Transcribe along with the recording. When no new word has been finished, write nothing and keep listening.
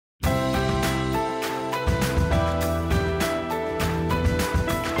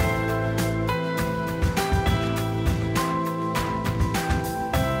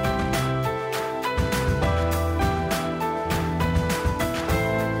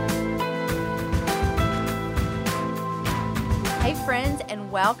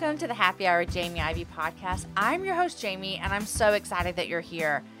and welcome to the Happy Hour with Jamie Ivy podcast. I'm your host, Jamie, and I'm so excited that you're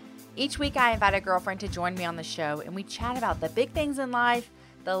here. Each week, I invite a girlfriend to join me on the show, and we chat about the big things in life,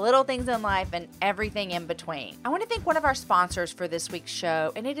 the little things in life, and everything in between. I want to thank one of our sponsors for this week's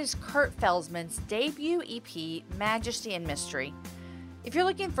show, and it is Kurt Felsman's debut EP, Majesty and Mystery. If you're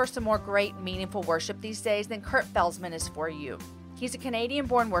looking for some more great, meaningful worship these days, then Kurt Felsman is for you. He's a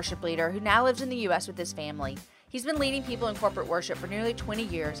Canadian-born worship leader who now lives in the U.S. with his family. He's been leading people in corporate worship for nearly 20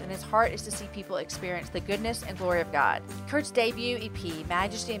 years, and his heart is to see people experience the goodness and glory of God. Kurt's debut EP,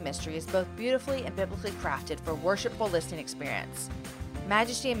 Majesty and Mystery, is both beautifully and biblically crafted for worshipful listening experience.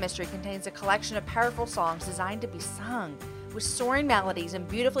 Majesty and Mystery contains a collection of powerful songs designed to be sung. With soaring melodies and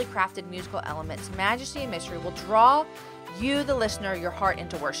beautifully crafted musical elements, Majesty and Mystery will draw you, the listener, your heart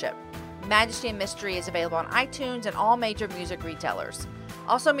into worship. Majesty and Mystery is available on iTunes and all major music retailers.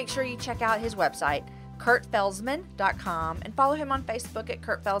 Also, make sure you check out his website, kurtfelsman.com, and follow him on Facebook at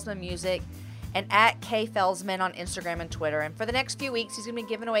Kurt Felsman Music and at KFelsman on Instagram and Twitter. And for the next few weeks, he's going to be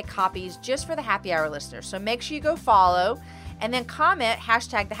giving away copies just for the Happy Hour listeners. So make sure you go follow and then comment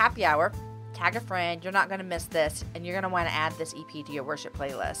hashtag the Happy Hour, tag a friend. You're not going to miss this, and you're going to want to add this EP to your worship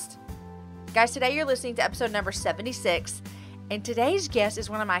playlist. Guys, today you're listening to episode number 76, and today's guest is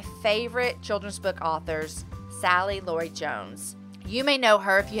one of my favorite children's book authors, Sally Lloyd Jones. You may know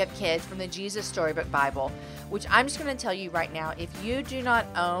her if you have kids from the Jesus Storybook Bible, which I'm just going to tell you right now, if you do not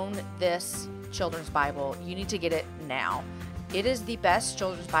own this children's Bible, you need to get it now. It is the best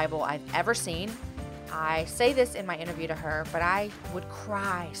children's Bible I've ever seen. I say this in my interview to her, but I would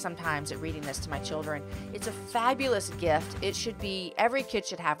cry sometimes at reading this to my children. It's a fabulous gift. It should be, every kid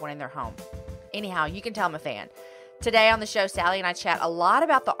should have one in their home. Anyhow, you can tell I'm a fan. Today on the show, Sally and I chat a lot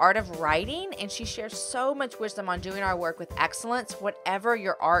about the art of writing, and she shares so much wisdom on doing our work with excellence, whatever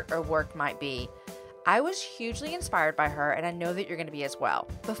your art or work might be. I was hugely inspired by her, and I know that you're going to be as well.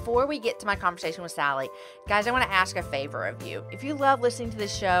 Before we get to my conversation with Sally, guys, I want to ask a favor of you. If you love listening to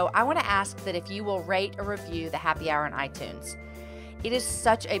this show, I want to ask that if you will rate or review the Happy Hour on iTunes. It is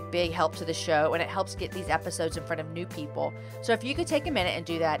such a big help to the show, and it helps get these episodes in front of new people. So if you could take a minute and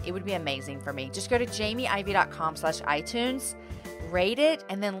do that, it would be amazing for me. Just go to jamieivy.com/iTunes, rate it,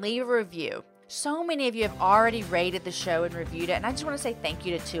 and then leave a review. So many of you have already rated the show and reviewed it, and I just want to say thank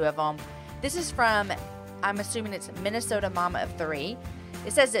you to two of them. This is from, I'm assuming it's Minnesota Mama of 3.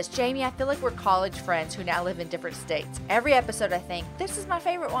 It says this: Jamie, I feel like we're college friends who now live in different states. Every episode I think, this is my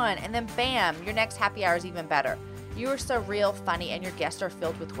favorite one, and then bam, your next happy hour is even better. You are so real, funny, and your guests are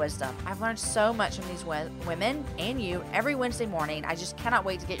filled with wisdom. I've learned so much from these women and you every Wednesday morning. I just cannot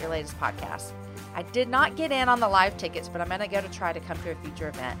wait to get your latest podcast. I did not get in on the live tickets, but I'm going to go to try to come to a future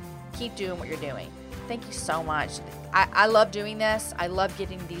event. Keep doing what you're doing. Thank you so much. I love doing this. I love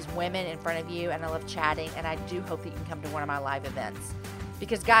getting these women in front of you, and I love chatting, and I do hope that you can come to one of my live events.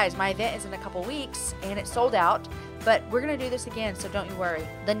 Because, guys, my event is in a couple weeks, and it's sold out, but we're going to do this again, so don't you worry.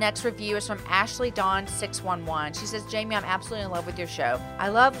 The next review is from Ashley Dawn 611. She says, Jamie, I'm absolutely in love with your show. I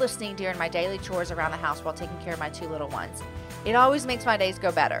love listening during my daily chores around the house while taking care of my 2 little ones. It always makes my days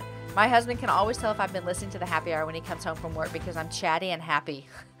go better. My husband can always tell if I've been listening to the Happy Hour when he comes home from work because I'm chatty and happy.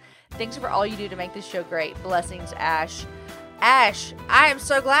 Thanks for all you do to make this show great. Blessings, Ash. Ash, I am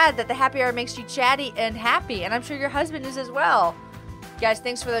so glad that the Happy Hour makes you chatty and happy, and I'm sure your husband is as well. Guys,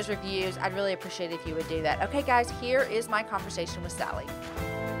 thanks for those reviews. I'd really appreciate it if you would do that. Okay, guys, here is my conversation with Sally.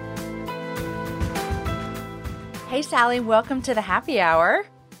 Hey, Sally, welcome to the Happy Hour.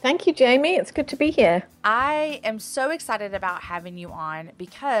 Thank you, Jamie. It's good to be here. I am so excited about having you on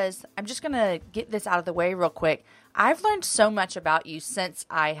because I'm just going to get this out of the way real quick. I've learned so much about you since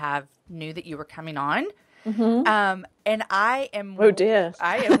I have knew that you were coming on. Mm-hmm. And I am, oh dear,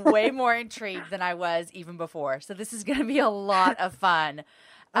 I am way more intrigued than I was even before. So this is going to be a lot of fun.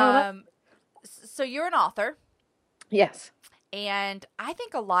 So you're an author. Yes. And I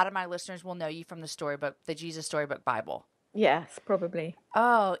think a lot of my listeners will know you from the Jesus Storybook Bible. Yes, probably.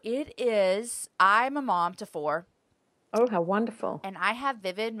 Oh, it is. I'm a mom to 4. Oh, how wonderful. And I have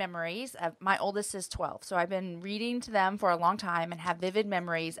vivid memories of, my oldest is 12. So I've been reading to them for a long time and have vivid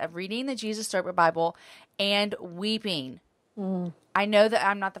memories of reading the Jesus Storybook Bible and weeping. Mm. I know that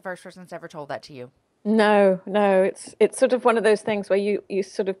I'm not the first person that's ever told that to you. No, it's sort of one of those things where you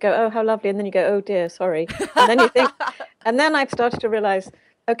sort of go, oh, how lovely. And then you go, oh dear, sorry. And then you think, and then I've started to realize,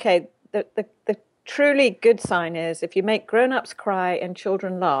 okay, the truly good sign is if you make grown-ups cry and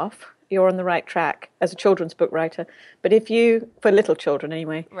children laugh, you're on the right track as a children's book writer. But if you, for little children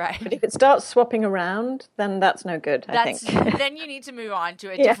anyway, right. But if it starts swapping around, then that's no good, I think. Then you need to move on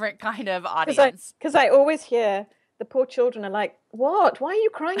to a different kind of audience. Because I always hear the poor children are like, what? Why are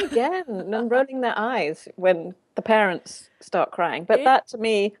you crying again? And rolling their eyes when the parents start crying. But that, to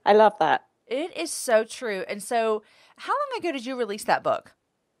me, I love that. It is so true. And so how long ago did you release that book?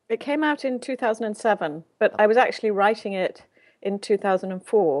 It came out in 2007, but I was actually writing it in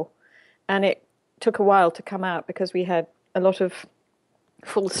 2004, and it took a while to come out because we had a lot of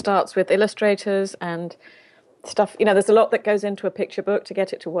full starts with illustrators and stuff. You know, there's a lot that goes into a picture book to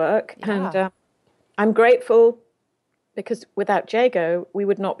get it to work. Yeah. And I'm grateful because without Jago, we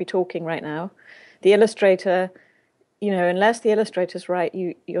would not be talking right now. The illustrator, you know, unless the illustrator's right,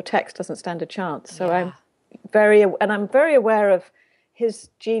 your text doesn't stand a chance. So I'm very aware of his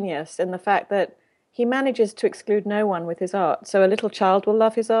genius in the fact that he manages to exclude no one with his art. So a little child will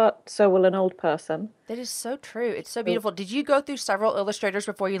love his art, so will an old person. That is so true. It's so beautiful. Did you go through several illustrators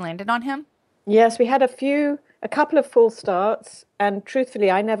before you landed on him? Yes, we had a couple of full starts, and truthfully,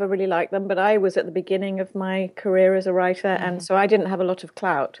 I never really liked them, but I was at the beginning of my career as a writer, and so I didn't have a lot of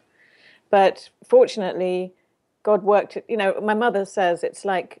clout. But fortunately, God worked it. You know, my mother says it's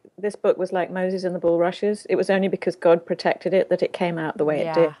like this book was like Moses and the bulrushes. It was only because God protected it that it came out the way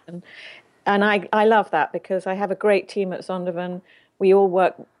it did. And I love that because I have a great team at Zondervan. We all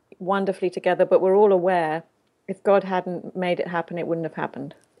work wonderfully together, but we're all aware if God hadn't made it happen, it wouldn't have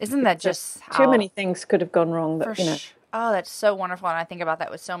happened. Isn't that just too many things could have gone wrong? That, you know. Oh, that's so wonderful. And I think about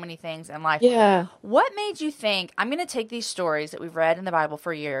that with so many things in life. Yeah. What made you think, I'm going to take these stories that we've read in the Bible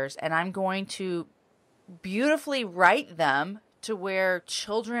for years, and I'm going to beautifully write them to where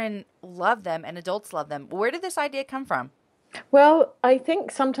children love them and adults love them? Where did this idea come from? Well, I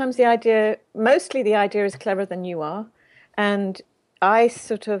think sometimes mostly the idea is cleverer than you are. And I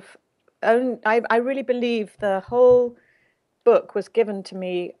I really believe the whole book was given to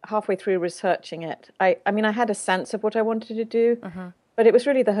me halfway through researching it. I mean, I had a sense of what I wanted to do, but it was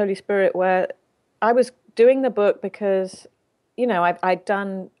really the Holy Spirit where I was doing the book because, you know, I'd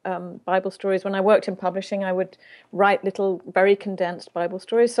done Bible stories. When I worked in publishing, I would write little, very condensed Bible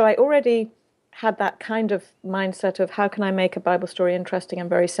stories. So I already had that kind of mindset of how can I make a Bible story interesting and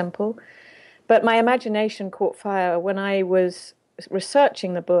very simple. But my imagination caught fire when I was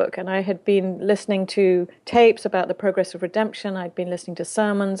researching the book, and I had been listening to tapes about the progress of redemption. I'd been listening to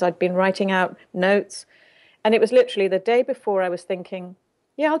sermons. I'd been writing out notes. And it was literally the day before I was thinking,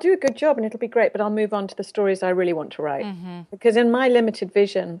 yeah, I'll do a good job and it'll be great, but I'll move on to the stories I really want to write. Because in my limited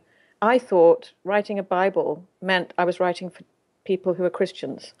vision, I thought writing a Bible meant I was writing for people who are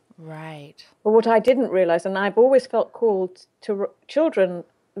Christians. Right. But what I didn't realize, and I've always felt called to children,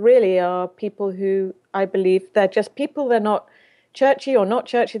 really are people who I believe they're just people. They're not churchy or not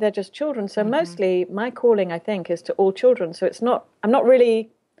churchy. They're just children. So mostly my calling, I think, is to all children. So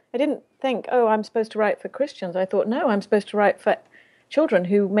I didn't think, oh, I'm supposed to write for Christians. I thought, no, I'm supposed to write for children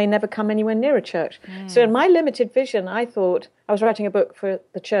who may never come anywhere near a church. So in my limited vision, I thought I was writing a book for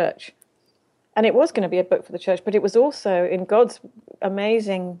the church. And it was going to be a book for the church, but it was also, in God's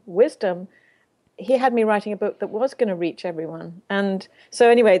amazing wisdom, he had me writing a book that was going to reach everyone. And so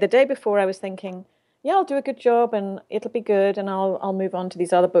anyway, the day before I was thinking, yeah, I'll do a good job and it'll be good and I'll move on to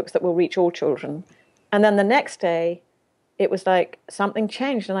these other books that will reach all children. And then the next day, it was like something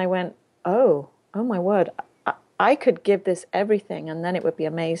changed and I went, oh my word, I could give this everything and then it would be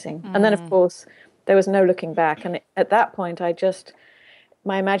amazing. And then, of course, there was no looking back. And at that point,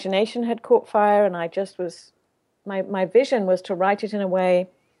 my imagination had caught fire and my vision was to write it in a way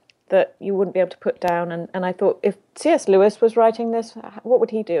that you wouldn't be able to put down. And I thought, if C.S. Lewis was writing this, what would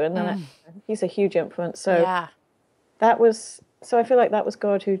he do? And then he's a huge influence. So I feel like that was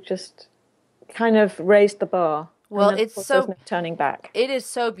God who just kind of raised the bar. Well, it's so there's no turning back. It is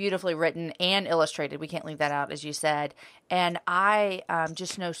so beautifully written and illustrated. We can't leave that out, as you said. And I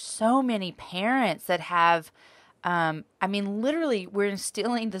just know so many parents that have, literally, we're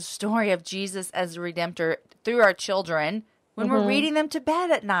instilling the story of Jesus as a redemptor through our children when we're reading them to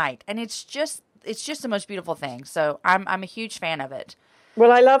bed at night, and it's just the most beautiful thing. So I'm a huge fan of it.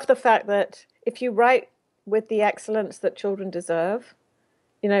 Well, I love the fact that if you write with the excellence that children deserve.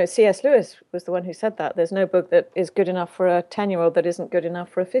 You know, C.S. Lewis was the one who said that. There's no book that is good enough for a 10-year-old that isn't good enough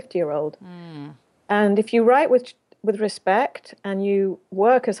for a 50-year-old. And if you write with respect and you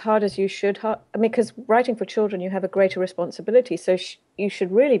work as hard as you should, because writing for children, you have a greater responsibility. So you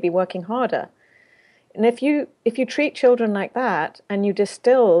should really be working harder. And if you treat children like that and you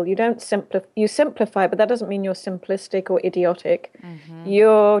distill, you simplify, but that doesn't mean you're simplistic or idiotic.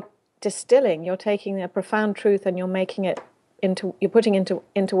 You're distilling, you're taking a profound truth and you're making it you're putting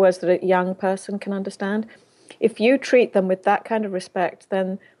into words that a young person can understand. If you treat them with that kind of respect,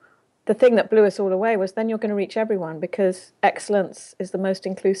 then the thing that blew us all away was then you're going to reach everyone because excellence is the most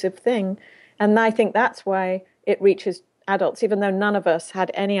inclusive thing. And I think that's why it reaches adults, even though none of us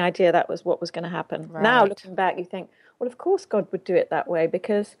had any idea that was what was going to happen. Right. Now, looking back, you think, well, of course God would do it that way,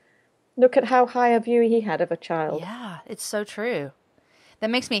 because look at how high a view he had of a child. Yeah, it's so true. That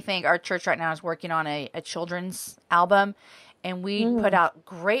makes me think our church right now is working on a children's album, and we put out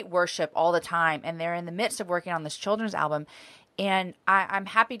great worship all the time, and they're in the midst of working on this children's album. And I'm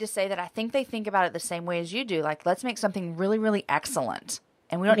happy to say that I think they think about it the same way as you do. Like, let's make something really, really excellent.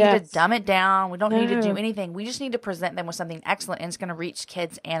 And we don't need to dumb it down. We don't need to do anything. We just need to present them with something excellent, and it's going to reach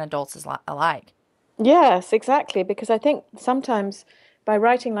kids and adults alike. Yes, exactly. Because I think sometimes by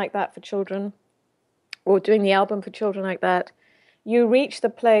writing like that for children, or doing the album for children like that, you reach the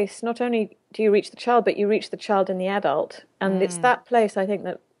place, not only do you reach the child, but you reach the child and the adult. And it's that place, I think,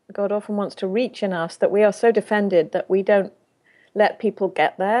 that God often wants to reach in us, that we are so defended that we don't let people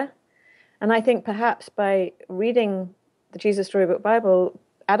get there. And I think perhaps by reading the Jesus Storybook Bible,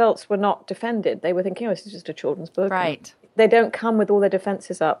 adults were not defended. They were thinking, oh, this is just a children's book. Right. They don't come with all their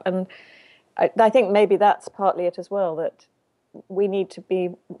defenses up. And I think maybe that's partly it as well, that we need to be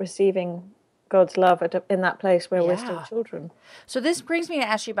receiving God's love in that place where we're still children. So this brings me to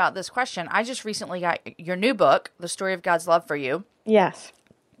ask you about this question. I just recently got your new book, The Story of God's Love for You. Yes.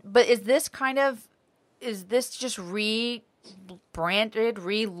 But is this just rebranded,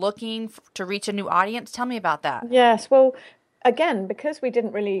 re-looking to reach a new audience? Tell me about that. Yes. Well, again, because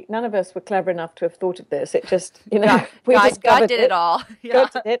none of us were clever enough to have thought of this. It just, God did it all. Yeah.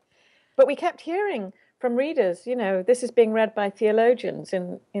 God did it. But we kept hearing from readers, this is being read by theologians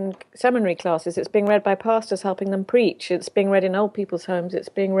in seminary classes. It's being read by pastors helping them preach. It's being read in old people's homes. It's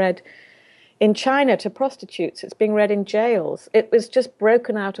being read in China to prostitutes. It's being read in jails. It was just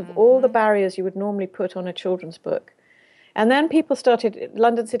broken out of all the barriers you would normally put on a children's book. And then people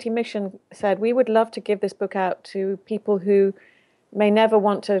London City Mission said, we would love to give this book out to people who may never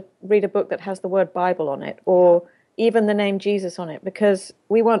want to read a book that has the word Bible on it, or even the name Jesus on it, because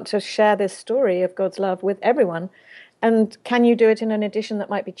we want to share this story of God's love with everyone. And can you do it in an edition that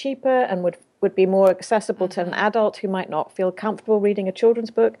might be cheaper and would be more accessible to an adult who might not feel comfortable reading a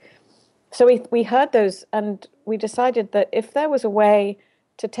children's book? So we heard those, and we decided that if there was a way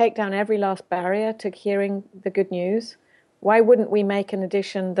to take down every last barrier to hearing the good news, why wouldn't we make an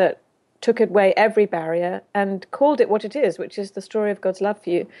edition that took away every barrier and called it what it is, which is the story of God's love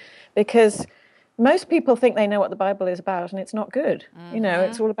for you? Because most people think they know what the Bible is about, and it's not good.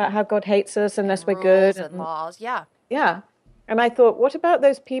 It's all about how God hates us unless we're good. And laws, yeah. Yeah. And I thought, what about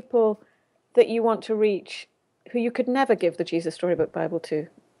those people that you want to reach who you could never give the Jesus Storybook Bible to?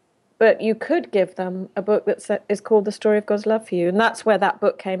 But you could give them a book that is called The Story of God's Love for You. And that's where that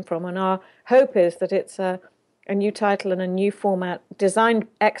book came from. And our hope is that it's a new title and a new format designed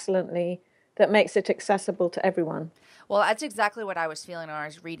excellently that makes it accessible to everyone. Well, that's exactly what I was feeling when I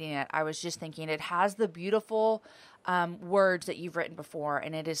was reading it. I was just thinking it has the beautiful words that you've written before,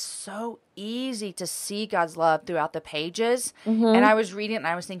 and it is so easy to see God's love throughout the pages. And I was reading it, and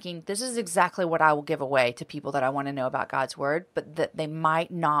I was thinking, this is exactly what I will give away to people that I want to know about God's word, but that they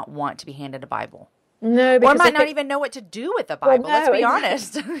might not want to be handed a Bible. No, or might not even know what to do with the Bible. Well, no, let's be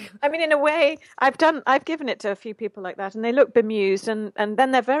honest. I mean, in a way, I've given it to a few people like that, and they look bemused, and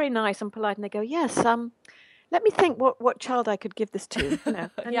then they're very nice and polite, and they go, yes, let me think what child I could give this to.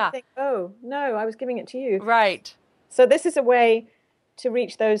 And you think, oh, no, I was giving it to you. Right. So this is a way to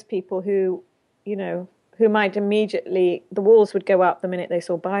reach those people who might immediately, the walls would go up the minute they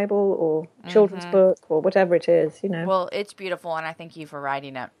saw Bible or children's book or whatever it is, Well, it's beautiful, and I thank you for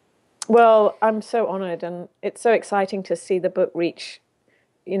writing it. Well, I'm so honored, and it's so exciting to see the book reach,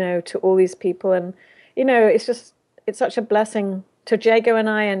 to all these people. And, it's such a blessing to Jago and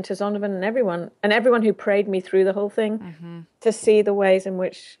I and to Zonovan and everyone who prayed me through the whole thing, to see the ways in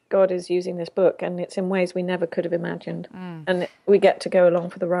which God is using this book. And it's in ways we never could have imagined. And we get to go along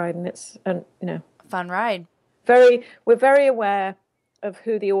for the ride, and it's, fun ride. We're very aware of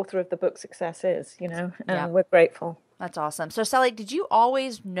who the author of the book's success is, and we're grateful. That's awesome. So, Sally, did you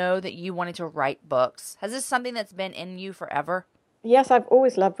always know that you wanted to write books? Has this something that's been in you forever? Yes, I've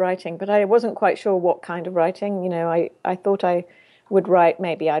always loved writing, but I wasn't quite sure what kind of writing. I thought I would write,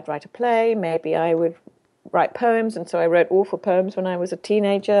 maybe I'd write a play, maybe I would write poems, and so I wrote awful poems when I was a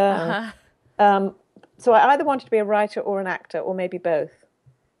teenager. So I either wanted to be a writer or an actor, or maybe both.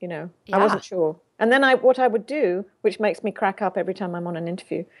 I wasn't sure. And then what I would do, which makes me crack up every time I'm on an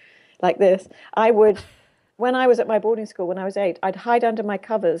interview like this, when I was at my boarding school when I was 8, I'd hide under my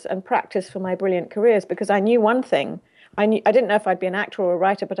covers and practice for my brilliant careers, because I knew one thing. I didn't know if I'd be an actor or a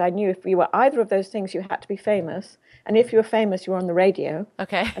writer, but I knew if you were either of those things, you had to be famous. And if you were famous, you were on the radio.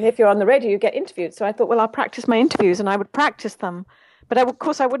 Okay. And if you're on the radio, you get interviewed. So I thought, well, I'll practice my interviews, and I would practice them But of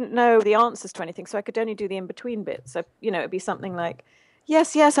course, I wouldn't know the answers to anything, so I could only do the in-between bits. So, it'd be something like,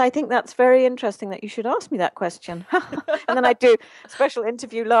 yes, I think that's very interesting that you should ask me that question. And then I'd do a special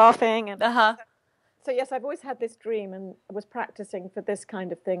interview laughing. And so, yes, I've always had this dream and was practicing for this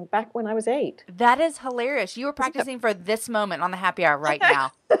kind of thing back when I was 8. That is hilarious. You were practicing for this moment on the happy hour right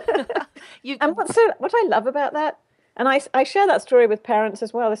now. And what I love about that, and I share that story with parents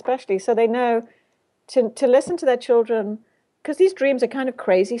as well, especially, so they know to listen to their children, because these dreams are kind of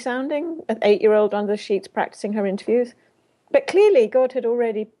crazy sounding, an 8-year-old under the sheets practicing her interviews. But clearly God had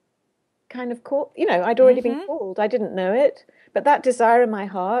already kind of called, I'd already been called. I didn't know it. But that desire in my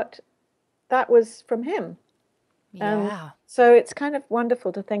heart, that was from him. Yeah. So it's kind of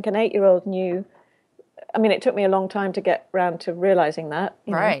wonderful to think an 8-year-old knew. I mean, it took me a long time to get around to realizing that.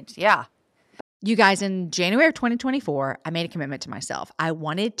 Right. Yeah. You guys, in January of 2024, I made a commitment to myself. I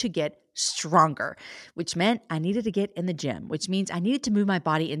wanted to get stronger, which meant I needed to get in the gym, which means I needed to move my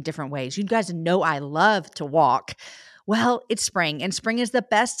body in different ways. You guys know I love to walk. Well, it's spring, and spring is the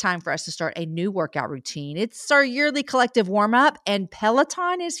best time for us to start a new workout routine. It's our yearly collective warm-up, and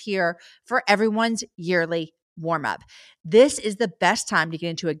Peloton is here for everyone's yearly warm-up. This is the best time to get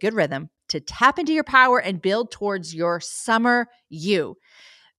into a good rhythm, to tap into your power and build towards your summer you.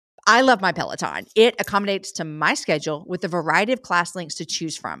 I love my Peloton. It accommodates to my schedule with a variety of class links to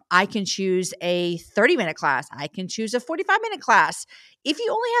choose from. I can choose a 30-minute class. I can choose a 45-minute class. If you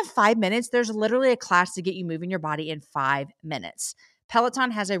only have 5 minutes, there's literally a class to get you moving your body in 5 minutes. Peloton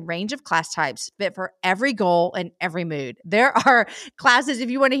has a range of class types fit for every goal and every mood. There are classes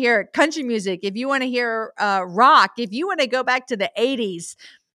if you want to hear country music, if you want to hear rock, if you want to go back to the 80s.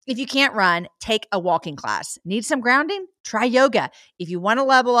 If you can't run, take a walking class. Need some grounding? Try yoga. If you want to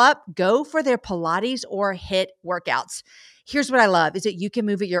level up, go for their Pilates or HIIT workouts. Here's what I love is that you can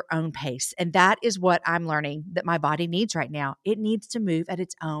move at your own pace. And that is what I'm learning that my body needs right now. It needs to move at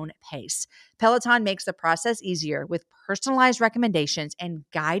its own pace. Peloton makes the process easier with personalized recommendations and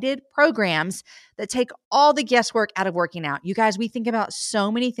guided programs that take all the guesswork out of working out. You guys, we think about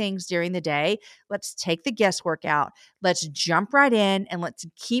so many things during the day. Let's take the guesswork out. Let's jump right in and let's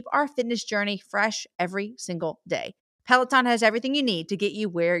keep our fitness journey fresh every single day. Peloton has everything you need to get you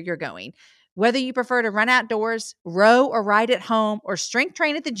where you're going. Whether you prefer to run outdoors, row or ride at home, or strength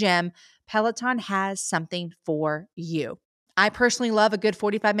train at the gym, Peloton has something for you. I personally love a good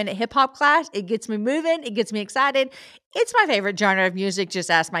 45-minute hip hop class. It gets me moving. It gets me excited. It's my favorite genre of music. Just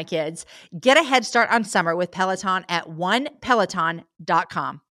ask my kids. Get a head start on summer with Peloton at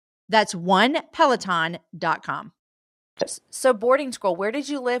onepeloton.com. That's onepeloton.com. So boarding school, where did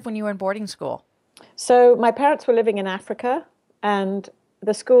you live when you were in boarding school? So my parents were living in Africa, and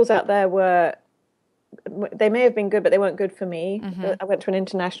the schools out there they may have been good, but they weren't good for me. Mm-hmm. I went to an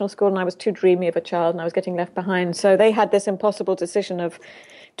international school and I was too dreamy of a child and I was getting left behind. So they had this impossible decision of,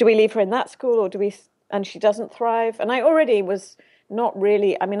 do we leave her in that school or and she doesn't thrive. And I already was not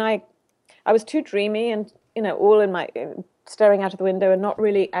really, I was too dreamy and, all in my, staring out of the window and not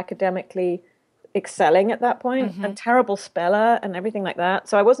really academically excelling at that point, and terrible speller and everything like that.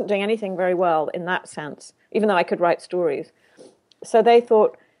 So I wasn't doing anything very well in that sense, even though I could write stories. So they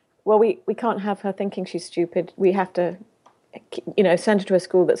thought, well, we can't have her thinking she's stupid. We have to, send her to a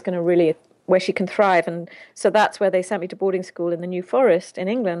school that's going to really, where she can thrive. And so that's where they sent me to boarding school in the New Forest in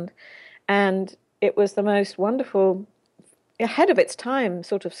England. And it was the most wonderful, ahead of its time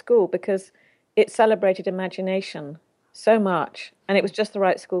sort of school, because it celebrated imagination so much. And it was just the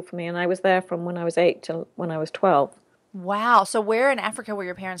right school for me. And I was there from when I was 8 till when I was 12. Wow. So where in Africa were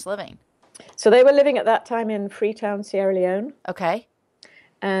your parents living? So they were living at that time in Freetown, Sierra Leone. Okay.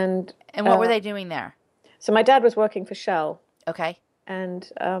 And what were they doing there? So my dad was working for Shell. Okay.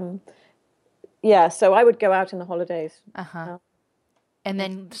 And so I would go out in the holidays. And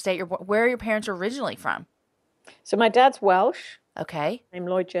then where are your parents originally from? So my dad's Welsh. Okay. Named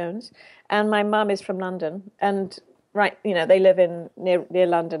Lloyd Jones. And my mum is from London. And they live near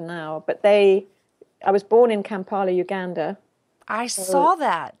London now. But I was born in Kampala, Uganda. I saw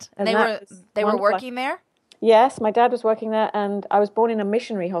that. And they were working there? Yes, my dad was working there, and I was born in a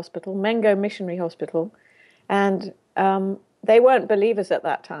missionary hospital, Mengo Missionary Hospital, and they weren't believers at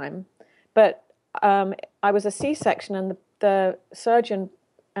that time, but I was a C-section, and the surgeon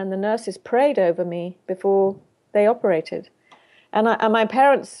and the nurses prayed over me before they operated, and my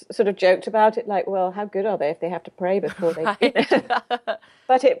parents sort of joked about it, like, well, how good are they if they have to pray before they do it?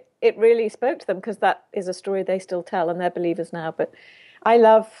 But it really spoke to them, because that is a story they still tell, and they're believers now. But I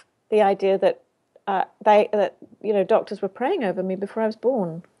love the idea that doctors were praying over me before I was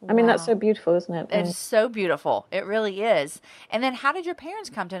born. I mean, that's so beautiful, isn't it? It's so beautiful. It really is. And then how did your parents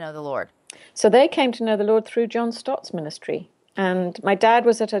come to know the Lord? So they came to know the Lord through John Stott's ministry. And my dad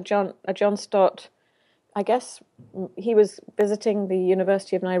was at a John Stott, I guess he was visiting the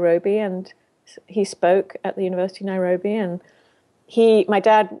University of Nairobi, and he spoke at the University of Nairobi. And my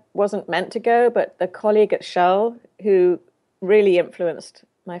dad wasn't meant to go, but the colleague at Shell who really influenced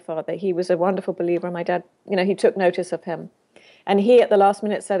my father, he was a wonderful believer. And my dad, he took notice of him. And he at the last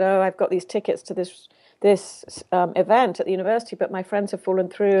minute said, "Oh, I've got these tickets to this event at the university, but my friends have fallen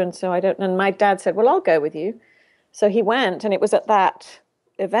through, and so I don't." And my dad said, "Well, I'll go with you." So he went, and it was at that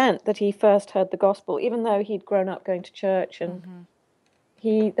event that he first heard the gospel, even though he'd grown up going to church, and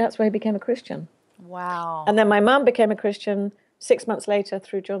that's where he became a Christian. Wow. And then my mum became a Christian 6 months later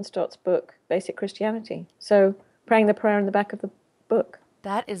through John Stott's book, Basic Christianity. So praying the prayer in the back of the book.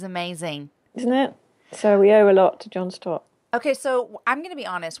 That is amazing. Isn't it? So we owe a lot to John Stott. Okay, so I'm going to be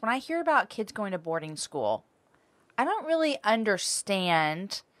honest. When I hear about kids going to boarding school, I don't really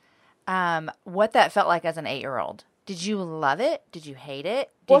understand what that felt like as an 8-year-old. Did you love it? Did you hate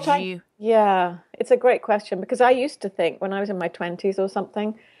it? Yeah, it's a great question, because I used to think when I was in my 20s or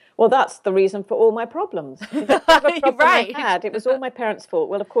something, well, that's the reason for all my problems. Whatever problem Right. I had, it was all my parents' fault.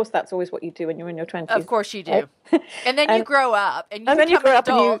 Well, of course, that's always what you do when you're in your 20s. Of course you do. Right? And then you grow up and then you grow up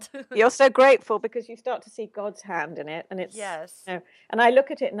adult. and you're so grateful because you start to see God's hand in it. And it's, yes. And I look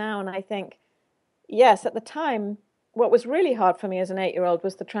at it now and I think, yes, at the time, what was really hard for me as an 8-year-old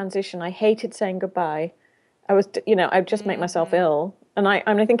was the transition. I hated saying goodbye. I'd just make myself ill. And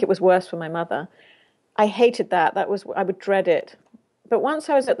I think it was worse for my mother. I hated that. I would dread it. But once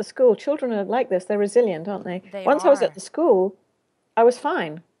I was at the school, children are like this. They're resilient, aren't they? Once I was at the school, I was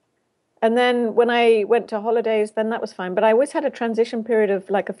fine. And then when I went to holidays, then that was fine. But I always had a transition period of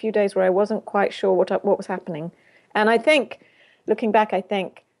like a few days where I wasn't quite sure what was happening. And I think, looking back,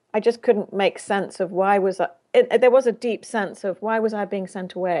 I just couldn't make sense of why was there was a deep sense of why was I being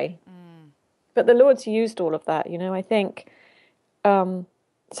sent away. But the Lord's used all of that, I think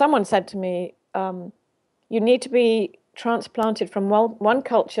someone said to me, you need to be transplanted from one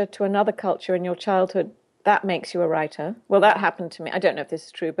culture to another culture in your childhood. That makes you a writer. Well, that happened to me. I don't know if this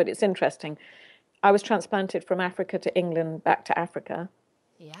is true, but it's interesting. I was transplanted from Africa to England, back to Africa.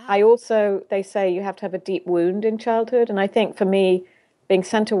 Yeah. They say you have to have a deep wound in childhood. And I think for me, being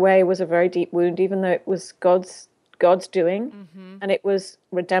sent away was a very deep wound, even though it was God's doing. And it was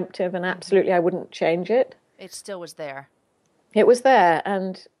redemptive, and absolutely I wouldn't change it. It still was there. It was there.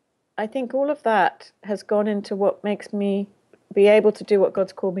 And I think all of that has gone into what makes me be able to do what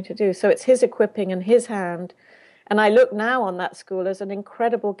God's called me to do. So it's his equipping and his hand. And I look now on that school as an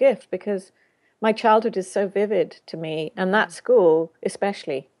incredible gift, because my childhood is so vivid to me, and that school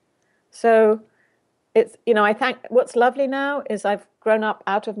especially. So it's, I think what's lovely now is I've grown up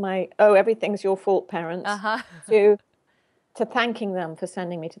out of my, everything's your fault parents, to thanking them for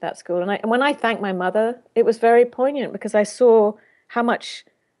sending me to that school. And when I thanked my mother, it was very poignant, because I saw how much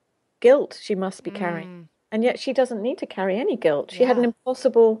guilt she must be carrying. And yet she doesn't need to carry any guilt. She had an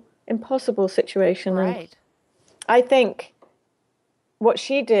impossible situation. Right. And I think what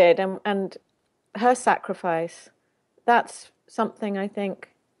she did and her sacrifice, that's something I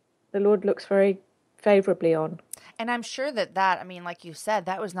think the Lord looks very favorably on. And I'm sure that, like you said,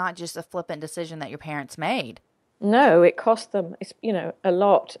 that was not just a flippant decision that your parents made. No, it cost them, a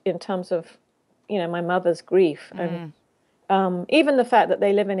lot in terms of, my mother's grief. And even the fact that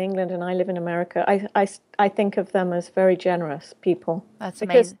they live in England and I live in America, I think of them as very generous people. That's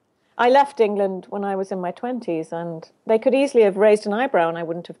because amazing. I left England when I was in my 20s, and they could easily have raised an eyebrow and I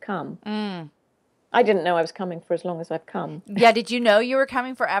wouldn't have come. I didn't know I was coming for as long as I've come. Yeah, did you know you were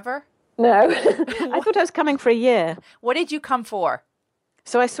coming forever? No, I thought I was coming for a year. What did you come for?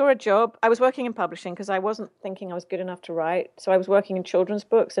 So I saw a job. I was working in publishing because I wasn't thinking I was good enough to write. So I was working in children's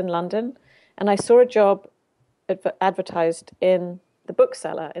books in London, and I saw a job advertised in the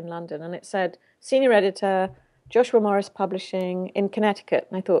bookseller in London, and it said senior editor, Joshua Morris Publishing in Connecticut.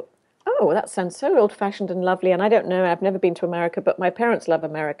 And I thought, oh, that sounds so old-fashioned and lovely. And I don't know, I've never been to America, but my parents love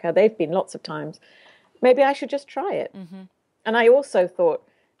America. They've been lots of times. Maybe I should just try it. And I also thought,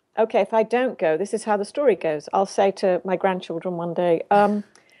 okay, if I don't go, this is how the story goes. I'll say to my grandchildren one day,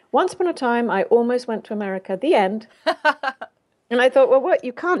 once upon a time, I almost went to America, the end. And I thought, well,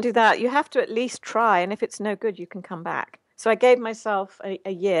 you can't do that. You have to at least try. And if it's no good, you can come back. So I gave myself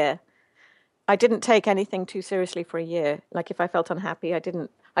a year. I didn't take anything too seriously for a year. Like if I felt unhappy,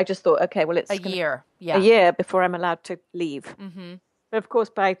 I just thought, okay, well, it's a year. Yeah. A year before I'm allowed to leave. But of course,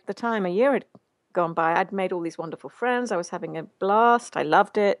 by the time a year had gone by, I'd made all these wonderful friends. I was having a blast. I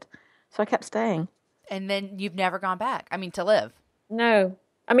loved it. So I kept staying. And then you've never gone back, to live? No.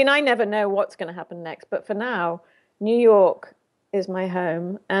 I never know what's going to happen next. But for now, New York is my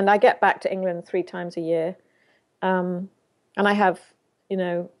home. And I get back to England 3 times a year. And I have,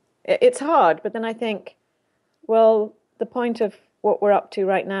 it's hard, but then I think, well, the point of what we're up to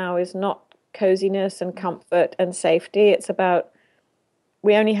right now is not coziness and comfort and safety. It's about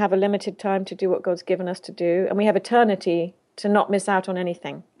we only have a limited time to do what God's given us to do, and we have eternity to not miss out on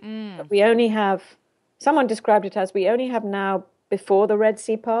anything. But we only have, someone described it as we only have now before the Red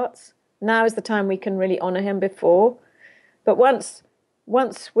Sea parts. Now is the time we can really honor him before. But once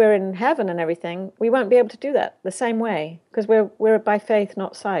we're in heaven and everything, we won't be able to do that the same way because we're by faith,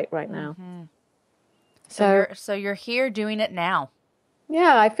 not sight right now. Mm-hmm. So you're here doing it now.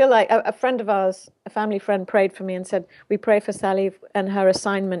 Yeah, I feel like a friend of ours, a family friend, prayed for me and said, we pray for Sally and her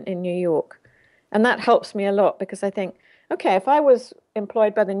assignment in New York. And that helps me a lot because I think, okay, if I was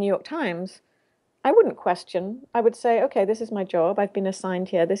employed by the New York Times, I wouldn't question. I would say, okay, this is my job. I've been assigned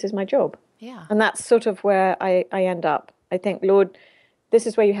here. This is my job. Yeah. And that's sort of where I end up. I think, Lord, this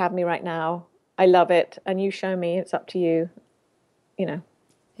is where you have me right now. I love it. And you show me. It's up to you,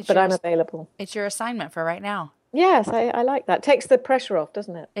 but I'm available. It's your assignment for right now. Yes, I like that. Takes the pressure off,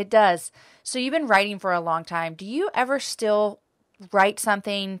 doesn't it? It does. So you've been writing for a long time. Do you ever still write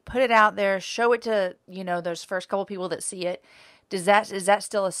something, put it out there, show it to, those first couple people that see it? Is that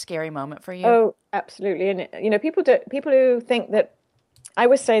still a scary moment for you? Oh, absolutely. And, people who think that, I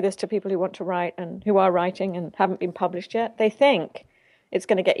always say this to people who want to write and who are writing and haven't been published yet, they think it's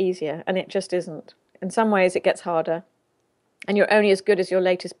going to get easier, and it just isn't. In some ways, it gets harder. And you're only as good as your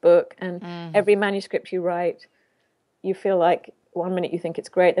latest book, and every manuscript you write, you feel like one minute you think it's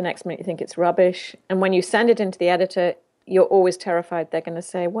great, the next minute you think it's rubbish. And when you send it into the editor, you're always terrified they're going to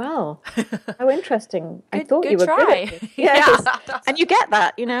say, well, how interesting. I thought you were good at it. Yes. Yeah. And you get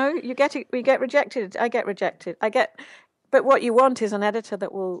that, we get rejected. I get rejected. But what you want is an editor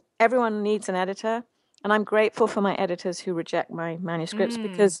everyone needs an editor. And I'm grateful for my editors who reject my manuscripts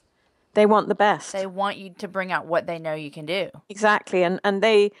because they want the best. They want you to bring out what they know you can do. Exactly. And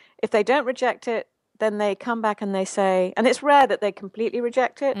if they don't reject it, then they come back and they say, and it's rare that they completely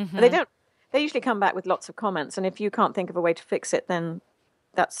reject it. Mm-hmm. They usually come back with lots of comments. And if you can't think of a way to fix it, then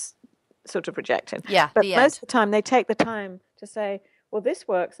that's sort of rejected. Yeah. But most of the time they take the time to say, well, this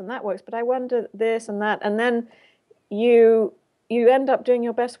works and that works, but I wonder this and that. And then you end up doing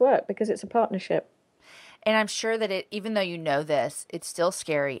your best work because it's a partnership. And I'm sure that even though you know this, it's still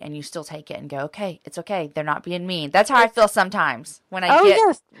scary, and you still take it and go, okay, it's okay. They're not being mean. That's how I feel sometimes when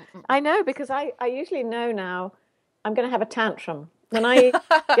yes, I know, because I usually know now I'm going to have a tantrum. When I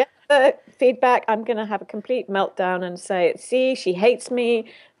get the feedback, I'm going to have a complete meltdown and say, see, she hates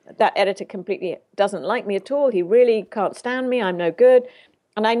me. That editor completely doesn't like me at all. He really can't stand me. I'm no good.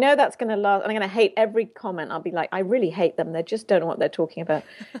 And I know that's going to last. I'm going to hate every comment. I'll be like, I really hate them. They just don't know what they're talking about.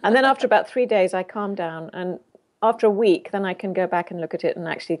 And then after about 3 days, I calm down. And after a week, then I can go back and look at it and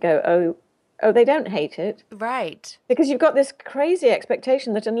actually go, oh, they don't hate it. Right. Because you've got this crazy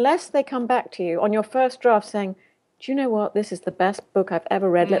expectation that unless they come back to you on your first draft saying, do you know what? This is the best book I've ever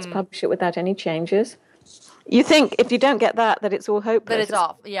read. Let's publish it without any changes. You think if you don't get that it's all hopeless. That it's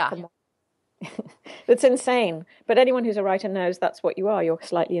off. Yeah. That's insane. But anyone who's a writer knows that's what you are. You're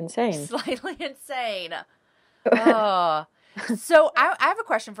slightly insane. Slightly insane. Oh. So I have a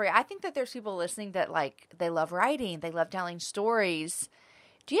question for you. I think that there's people listening that they love writing. They love telling stories.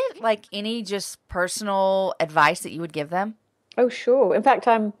 Do you have any just personal advice that you would give them? Oh, sure. In fact,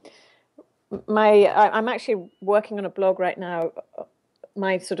 I'm actually working on a blog right now.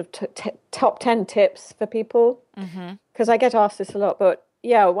 My sort of top 10 tips for people. Because I get asked this a lot, but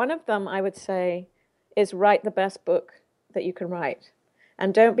yeah, one of them I would say is write the best book that you can write.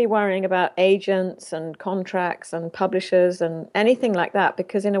 And don't be worrying about agents and contracts and publishers and anything like that,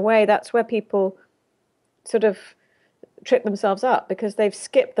 because in a way that's where people sort of trip themselves up because they've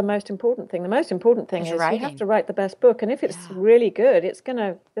skipped the most important thing. The most important thing is writing. You have to write the best book. And if it's really good,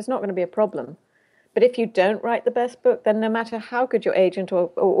 there's not going to be a problem. But if you don't write the best book, then no matter how good your agent or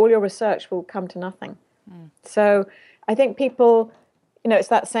all your research will come to nothing. So I think people... it's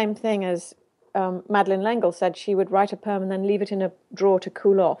that same thing as Madeleine L'Engle said she would write a poem and then leave it in a drawer to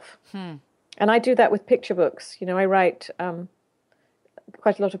cool off. And I do that with picture books. I write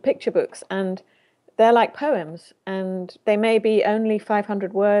quite a lot of picture books, and they're like poems, and they may be only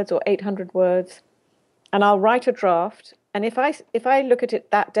 500 words or 800 words, and I'll write a draft, and if I look at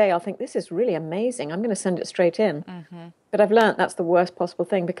it that day, I'll think, this is really amazing. I'm going to send it straight in. But I've learned that's the worst possible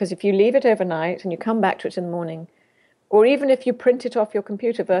thing, because if you leave it overnight and you come back to it in the morning, or even if you print it off your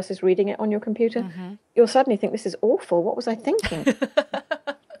computer versus reading it on your computer, you'll suddenly think, this is awful. What was I thinking?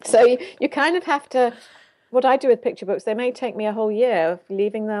 So you kind of have to, what I do with picture books, they may take me a whole year of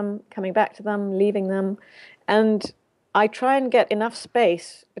leaving them, coming back to them, leaving them. And I try and get enough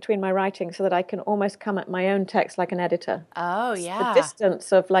space between my writing so that I can almost come at my own text like an editor. Oh, The yeah.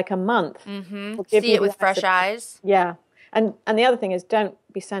 distance of like a month will give See you it with fresh eyes. Yeah. And the other thing is, don't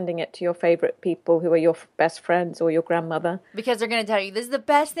be sending it to your favorite people who are your best friends or your grandmother. Because they're going to tell you, this is the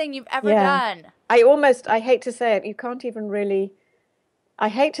best thing you've ever Yeah. done. I hate to say it, you can't even really, I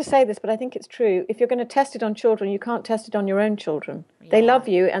hate to say this, but I think it's true. If you're going to test it on children, you can't test it on your own children. They Yeah. love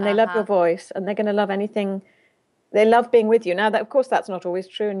you and they love your voice, and they're going to love anything. They love being with you. Now, that, of course, that's not always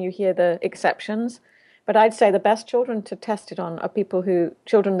true, and you hear the exceptions. But I'd say the best children to test it on are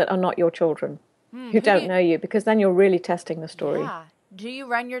children that are not your children, who don't know you, because then you're really testing the story. Yeah. Do you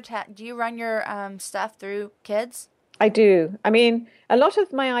run your stuff through kids? I do. I mean, a lot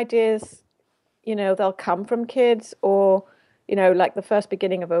of my ideas, they'll come from kids, or, like the first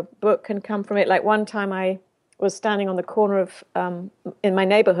beginning of a book can come from it. Like one time I was standing on the corner of, in my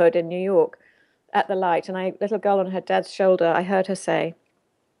neighborhood in New York at the light, and a little girl on her dad's shoulder, I heard her say,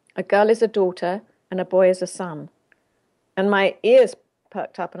 "A girl is a daughter and a boy is a son." And my ears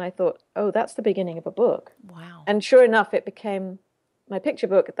perked up and I thought, oh, that's the beginning of a book. Wow. And sure enough, it became my picture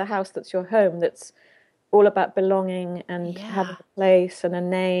book, The House That's Your Home, that's all about belonging and having a place and a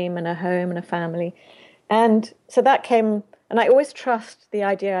name and a home and a family. And so that came, and I always trust the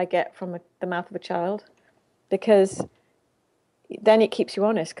idea I get from the mouth of a child, because then it keeps you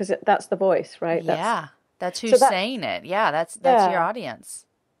honest, because that's the voice, right? That's who's saying it. Yeah, that's your audience.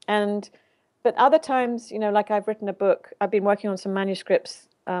 But other times, like I've written a book, I've been working on some manuscripts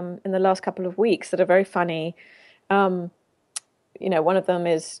in the last couple of weeks that are very funny. One of them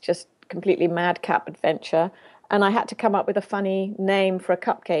is just completely madcap adventure, and I had to come up with a funny name for a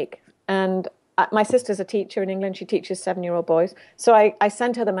cupcake. And my sister's a teacher in England. She teaches 7-year-old boys. So I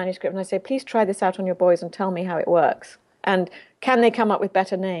sent her the manuscript and I say, please try this out on your boys and tell me how it works. And can they come up with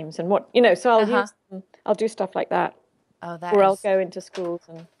better names? And what, so I'll do stuff like that. Oh, I'll go into schools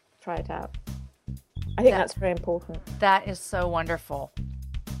and try it out. I think that's very important. That is so wonderful.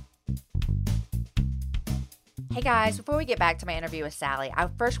 Hey guys, before we get back to my interview with Sally, I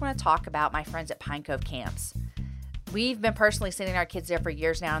first want to talk about my friends at Pine Cove Camps. We've been personally sending our kids there for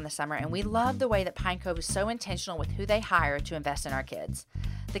years now in the summer, and we love the way that Pine Cove is so intentional with who they hire to invest in our kids.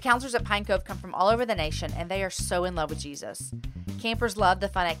 The counselors at Pine Cove come from all over the nation, and they are so in love with Jesus. Campers love the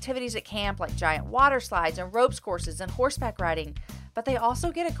fun activities at camp, like giant water slides and ropes courses and horseback riding, but they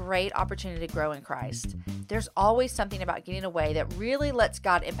also get a great opportunity to grow in Christ. There's always something about getting away that really lets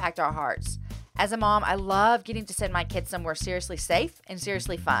God impact our hearts. As a mom, I love getting to send my kids somewhere seriously safe and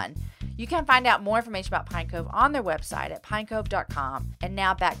seriously fun. You can find out more information about Pine Cove on their website at pinecove.com. And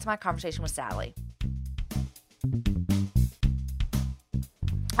now back to my conversation with Sally.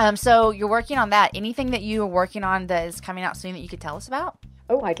 So you're working on that. Anything that you are working on that is coming out soon that you could tell us about?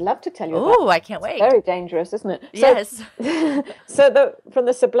 Oh, I'd love to tell you about. Oh, I can't wait. It's very dangerous, isn't it? Yes. So from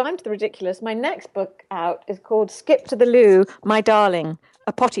the sublime to the ridiculous, my next book out is called Skip to the Loo, My Darling,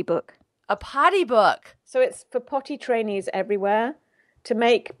 a potty book. A potty book. So it's for potty trainees everywhere, to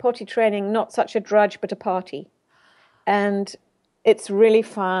make potty training not such a drudge but a party. And it's really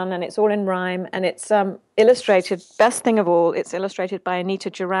fun, and it's all in rhyme, and it's illustrated, best thing of all, it's illustrated by Anita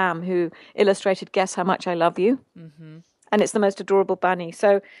Jaram, who illustrated Guess How Much I Love You. Mm-hmm. And it's the most adorable bunny.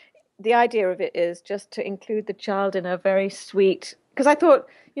 So the idea of it is just to include the child in a very sweet, because I thought,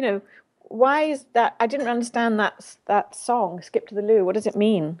 why is that? I didn't understand that song, Skip to the Loo. What does it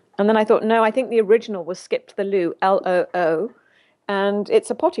mean? And then I thought, no, I think the original was Skip to the Loo, Loo. And it's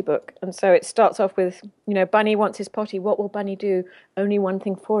a potty book. And so it starts off with, Bunny wants his potty. What will Bunny do? Only one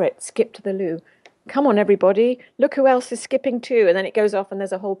thing for it. Skip to the loo. Come on, everybody. Look who else is skipping too. And then it goes off and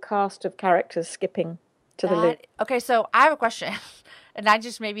there's a whole cast of characters skipping to the loo. Okay, so I have a question. And I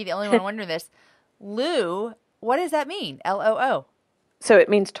just may be the only one wondering this. Loo, what does that mean? Loo. So it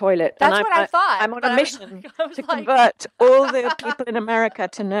means toilet. That's what I thought. I'm on a mission to convert all the people in America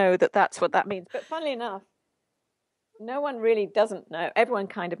to know that that's what that means. But funnily enough, no one really doesn't know. Everyone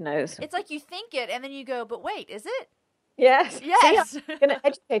kind of knows. It's like you think it, and then you go, but wait, is it? Yes. Yes. See, I'm going to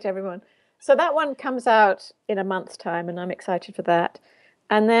educate everyone. So that one comes out in a month's time, and I'm excited for that.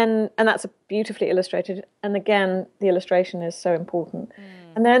 And that's beautifully illustrated. And again, the illustration is so important.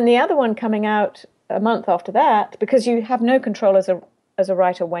 Mm. And then the other one coming out a month after that, because you have no control as a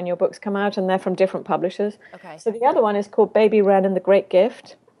writer when your books come out, and they're from different publishers. Okay. So the other one is called Baby Wren and the Great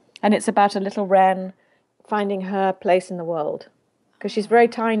Gift, and it's about a little wren finding her place in the world, because she's very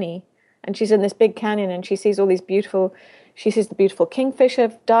tiny, and she's in this big canyon, and she sees the beautiful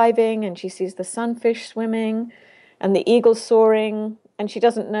kingfisher diving, and she sees the sunfish swimming, and the eagle soaring, and she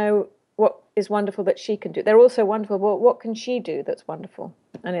doesn't know what is wonderful that she can do. They're also wonderful, but what can she do that's wonderful?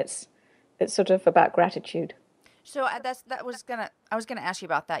 And it's sort of about gratitude. So I was gonna ask you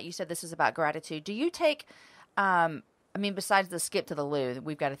about that. You said this is about gratitude. Do you take, I mean, besides the skip to the loo,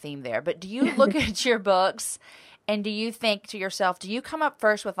 we've got a theme there. But do you look at your books and do you think to yourself, do you come up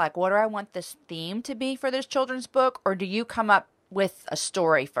first with like, what do I want this theme to be for this children's book, or do you come up with a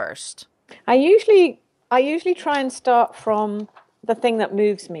story first? I usually try and start from the thing that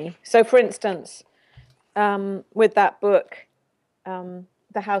moves me. So, for instance, with that book,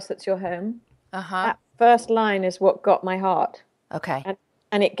 The House That's Your Home, that first line is what got my heart. Okay.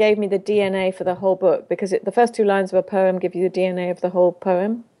 And it gave me the DNA for the whole book, because the first two lines of a poem give you the DNA of the whole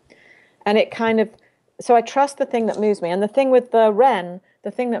poem. And it kind of, so I trust the thing that moves me. And the thing with the wren,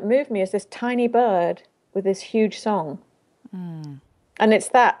 the thing that moved me is this tiny bird with this huge song. Mm. And it's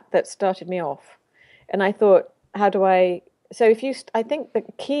that started me off. And I thought, I think the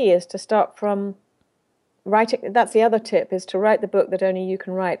key is to start from writing. That's the other tip, is to write the book that only you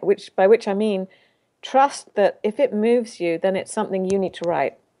can write, by which I mean, trust that if it moves you, then it's something you need to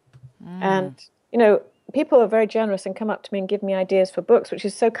write. And, people are very generous and come up to me and give me ideas for books, which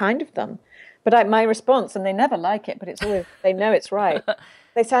is so kind of them. But my response, and they never like it, but it's always, they know it's right.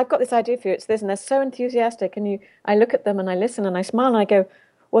 They say, I've got this idea for you, it's this, and they're so enthusiastic. And I look at them and I listen and I smile and I go,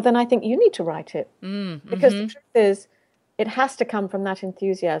 well, then I think you need to write it. Because the truth is, it has to come from that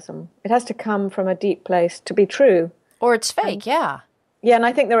enthusiasm. It has to come from a deep place to be true. Or it's fake, yeah. Yeah, and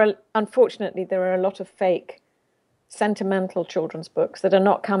I think unfortunately, there are a lot of fake, sentimental children's books that are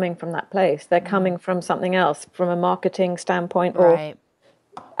not coming from that place. They're coming from something else, from a marketing standpoint. Right.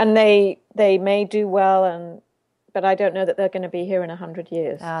 And they may do well, but I don't know that they're going to be here in 100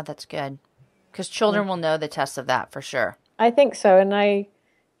 years. Ah, that's good. Because children will know the test of that for sure. I think so, and I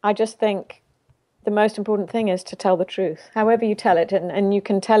just think the most important thing is to tell the truth, however you tell it. And you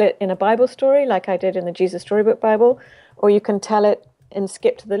can tell it in a Bible story, like I did in the Jesus Storybook Bible, or you can tell it in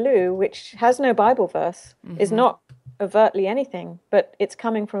Skip to the Loo, which has no Bible verse, is not overtly anything, but it's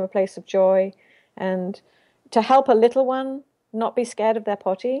coming from a place of joy. And to help a little one not be scared of their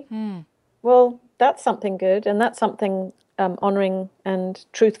potty, well, that's something good, and that's something honoring and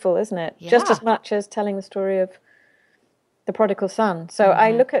truthful, isn't it? Yeah. Just as much as telling the story of the prodigal son. So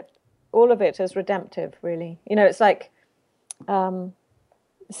I look at all of it as redemptive, really. It's like sin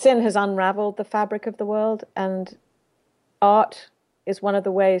has unraveled the fabric of the world, and art is one of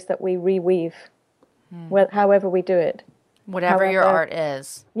the ways that we reweave, however we do it. Whatever your art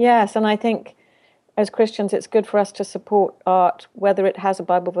is. Yes, and I think as Christians, it's good for us to support art, whether it has a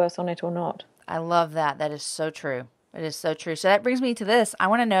Bible verse on it or not. I love that. That is so true. It is so true. So that brings me to this. I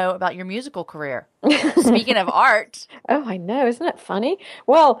want to know about your musical career. Speaking of art. Oh, I know. Isn't that funny?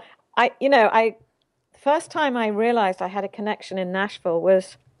 Well, the first time I realized I had a connection in Nashville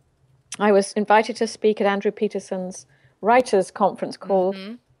was I was invited to speak at Andrew Peterson's writers' conference called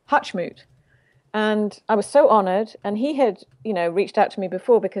Hutchmoot. And I was so honored. And he had, reached out to me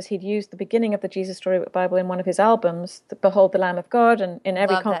before because he'd used the beginning of the Jesus Storybook Bible in one of his albums, Behold the Lamb of God, and in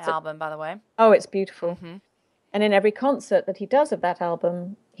every concert. Love that album, by the way. Oh, it's beautiful. And in every concert that he does of that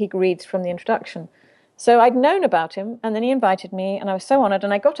album, he reads from the introduction. So I'd known about him, and then he invited me, and I was so honored.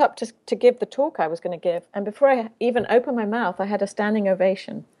 And I got up to give the talk I was going to give. And before I even opened my mouth, I had a standing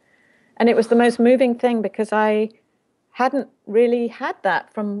ovation. And it was the most moving thing because I hadn't really had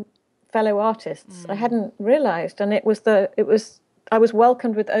that from fellow artists. I hadn't realized. And I was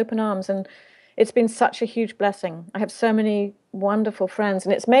welcomed with open arms. And it's been such a huge blessing. I have so many wonderful friends.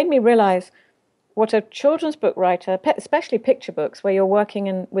 And it's made me realize what a children's book writer, especially picture books, where you're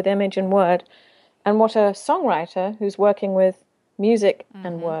working with image and word, and what a songwriter who's working with music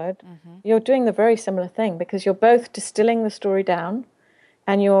and word, you're doing the very similar thing, because you're both distilling the story down,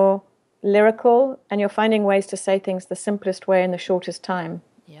 and you're lyrical, and you're finding ways to say things the simplest way in the shortest time.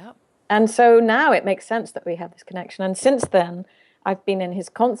 Yep. And so now it makes sense that we have this connection. And since then, I've been in his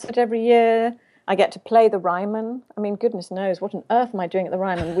concert every year. I get to play the Ryman. I mean, goodness knows, what on earth am I doing at the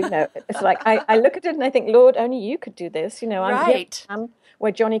Ryman? We know. It's like, I look at it and I think, Lord, only you could do this. I'm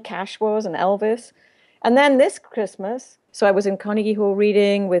where Johnny Cash was and Elvis. And then this Christmas, so I was in Carnegie Hall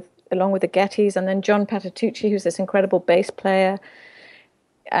reading along with the Gettys, and then John Patitucci, who's this incredible bass player.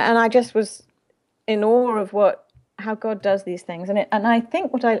 And I just was in awe of how God does these things. And I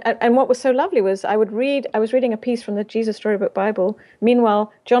think what was so lovely was I was reading a piece from the Jesus Storybook Bible.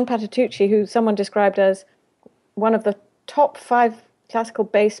 Meanwhile, John Patitucci, who someone described as one of the top 5 classical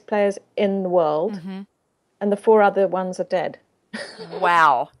bass players in the world, and the 4 other ones are dead.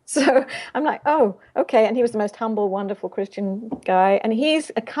 Wow. So I'm like, oh, okay. And he was the most humble, wonderful Christian guy. And he's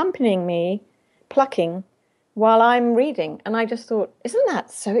accompanying me, plucking, while I'm reading. And I just thought, isn't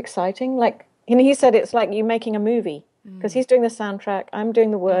that so exciting? And he said it's like you making a movie. because he's doing the soundtrack, I'm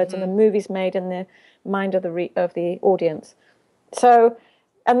doing the words, and the movie's made in the mind of the audience. So,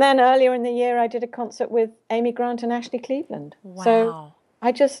 and then earlier in the year, I did a concert with Amy Grant and Ashley Cleveland. Wow. So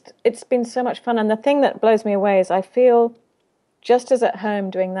it's been so much fun. And the thing that blows me away is I feel just as at home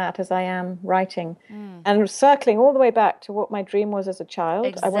doing that as I am writing, and circling all the way back to what my dream was as a child.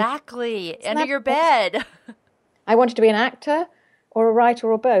 Exactly. Under your bed. I wanted to be an actor or a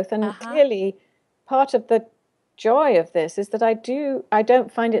writer or both. And clearly part of the joy of this is that I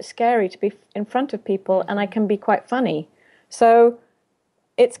don't find it scary to be in front of people, and I can be quite funny. So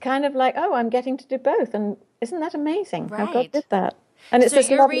it's kind of like, oh, I'm getting to do both. And isn't that amazing how God did that? And it's so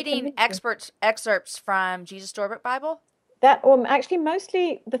you're reading excerpts from Jesus Storybook Bible? Actually,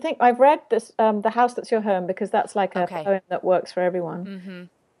 mostly the thing I've read this, The House That's Your Home, because that's like a poem that works for everyone. Mm-hmm.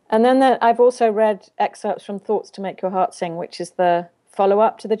 And then I've also read excerpts from Thoughts to Make Your Heart Sing, which is the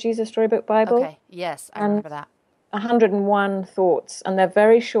follow-up to the Jesus Storybook Bible. Okay, yes, I remember that. 101 thoughts, and they're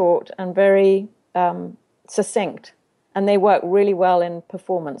very short and very succinct, and they work really well in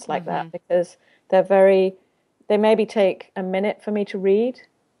performance like that, because they maybe take a minute for me to read,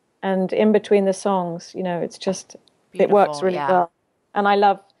 and in between the songs, it's just... Beautiful, it works really well. And I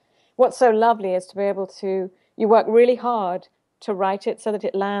love, what's so lovely is to be able to, you work really hard to write it so that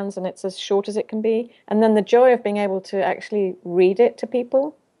it lands and it's as short as it can be. And then the joy of being able to actually read it to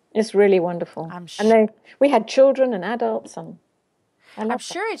people is really wonderful. I'm sure. And we had children and adults, and I'm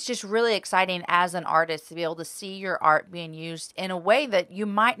sure it's just really exciting as an artist to be able to see your art being used in a way that you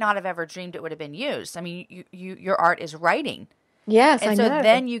might not have ever dreamed it would have been used. I mean, your art is writing. Yes, and so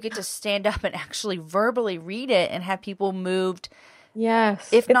then you get to stand up and actually verbally read it and have people moved.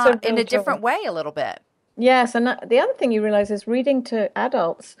 Yes, if not in a different way, a little bit. Yes, and the other thing you realize is reading to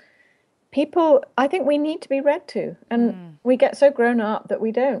adults. People, I think we need to be read to, and we get so grown up that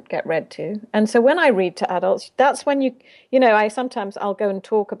we don't get read to. And so when I read to adults, that's when I'll go and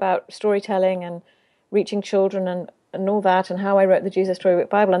talk about storytelling and reaching children and all that, and how I wrote the Jesus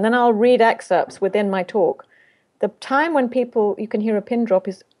Storybook Bible, and then I'll read excerpts within my talk. The time when you can hear a pin drop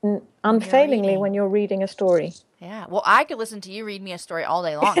is unfailingly when you're reading a story. Yeah. Well, I could listen to you read me a story all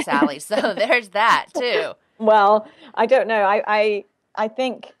day long, Sally. So there's that too. Well, I don't know. I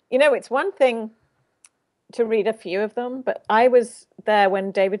think, it's one thing to read a few of them, but I was there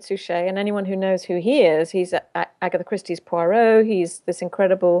when David Suchet, and anyone who knows who he is, he's Agatha Christie's Poirot. He's this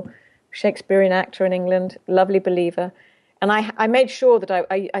incredible Shakespearean actor in England, lovely believer. And I made sure that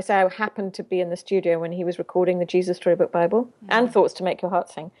I happened to be in the studio when he was recording the Jesus Storybook Bible and Thoughts to Make Your Heart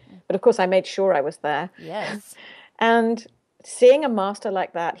Sing. But of course, I made sure I was there. Yes. And seeing a master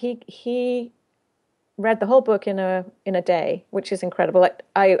like that, he read the whole book in a day, which is incredible.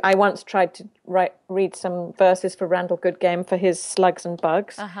 I once tried to read some verses for Randall Goodgame for his Slugs and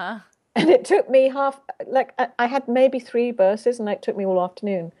Bugs. Uh-huh. And it took me I had maybe 3 verses, and it took me all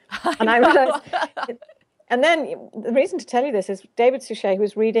afternoon. I realized... And then the reason to tell you this is David Suchet, who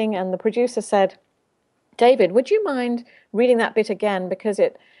was reading, and the producer said, David, would you mind reading that bit again? Because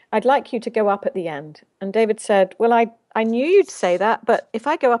I'd like you to go up at the end. And David said, well, I knew you'd say that, but if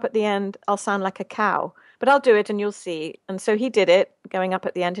I go up at the end, I'll sound like a cow. But I'll do it and you'll see. And so he did it, going up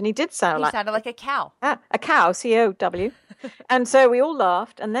at the end, and he did sound He sounded like a cow. A cow, C-O-W. And so we all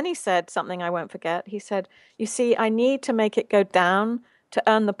laughed. And then he said something I won't forget. He said, you see, I need to make it go down to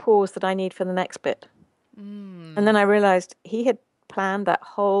earn the pause that I need for the next bit. And then I realized he had planned that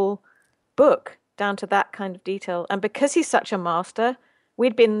whole book down to that kind of detail. And because he's such a master,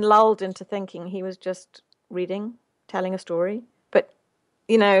 we'd been lulled into thinking he was just reading, telling a story. But,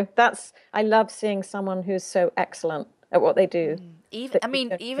 I love seeing someone who's so excellent at what they do.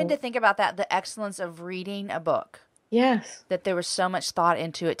 Even to think about that, the excellence of reading a book. Yes. That there was so much thought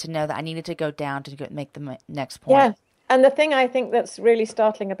into it to know that I needed to go down to make the next point. Yes. And the thing I think that's really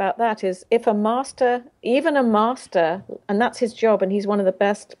startling about that is if a master, even a master, and that's his job, and he's one of the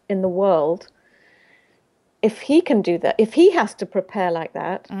best in the world, if he can do that, if he has to prepare like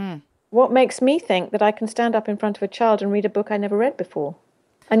that, what makes me think that I can stand up in front of a child and read a book I never read before?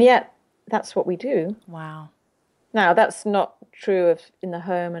 And yet, that's what we do. Wow. Now, that's not true in the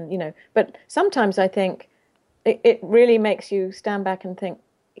home, and but sometimes I think it really makes you stand back and think,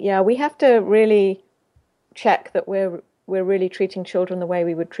 yeah, we have to really check that we're really treating children the way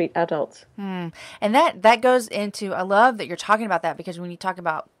we would treat adults. And that goes into, I love that you're talking about that, because when you talk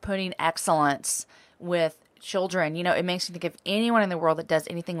about putting excellence with children, it makes me think of anyone in the world that does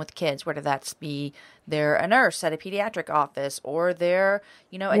anything with kids, whether that's be they're a nurse at a pediatric office, or they're,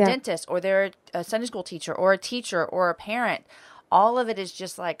 a dentist, or they're a Sunday school teacher, or a teacher, or a parent. All of it is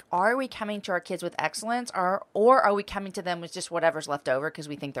just like, are we coming to our kids with excellence, or are we coming to them with just whatever's left over because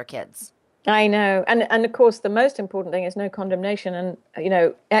we think they're kids? I know. And of course, the most important thing is no condemnation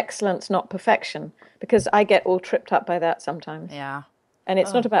and, excellence, not perfection, because I get all tripped up by that sometimes. Yeah. And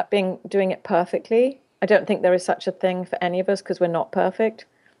it's not about doing it perfectly. I don't think there is such a thing for any of us because we're not perfect,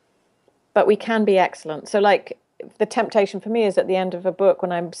 but we can be excellent. So like the temptation for me is at the end of a book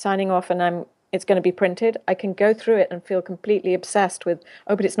when I'm signing off and it's going to be printed, I can go through it and feel completely obsessed with,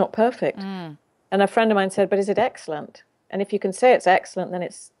 oh, but it's not perfect. And a friend of mine said, but is it excellent? And if you can say it's excellent,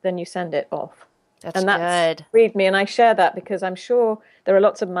 then you send it off. That's good. Read me. And I share that because I'm sure there are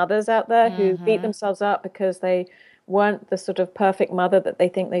lots of mothers out there who beat themselves up because they weren't the sort of perfect mother that they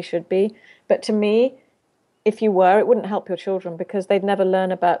think they should be. But to me, if you were, it wouldn't help your children because they'd never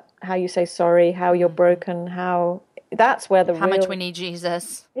learn about how you say sorry, how you're broken, that's where how much we need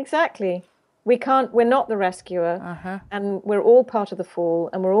Jesus. Exactly. We're not the rescuer, and we're all part of the fall,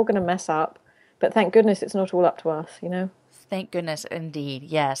 and we're all going to mess up. But thank goodness it's not all up to us, Thank goodness, indeed.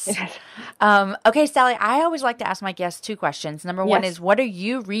 Yes. Okay, Sally, I always like to ask my guests 2 questions. Number 1 is, what are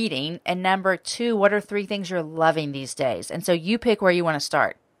you reading? And number 2, what are 3 things you're loving these days? And so you pick where you want to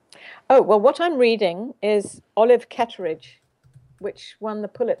start. Oh, well, what I'm reading is Olive Ketteridge, which won the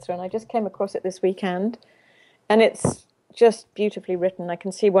Pulitzer, and I just came across it this weekend. And it's just beautifully written. I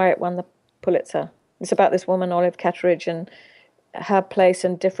can see why it won the Pulitzer. It's about this woman, Olive Ketteridge, and her place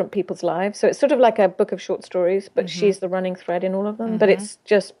in different people's lives. So it's sort of like a book of short stories, but she's the running thread in all of them. But it's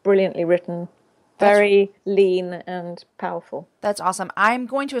just brilliantly written, very lean and powerful. That's awesome. I'm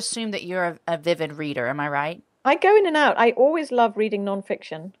going to assume that you're a vivid reader. Am I right? I go in and out. I always love reading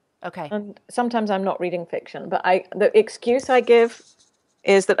nonfiction. Okay. And sometimes I'm not reading fiction. But the excuse I give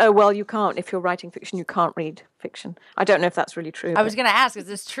is that, oh, well, you can't. If you're writing fiction, you can't read fiction. I don't know if that's really true. I was going to ask, is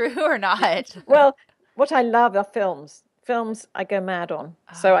this true or not? Well, what I love are films. Films I go mad on.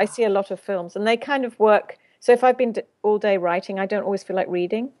 So I see a lot of films and they kind of work. So if I've been all day writing, I don't always feel like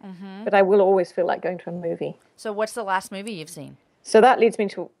reading, but I will always feel like going to a movie. So what's the last movie you've seen? So that leads me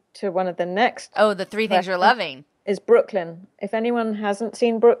to one of the next. Oh, the 3 things you're loving. Is Brooklyn. If anyone hasn't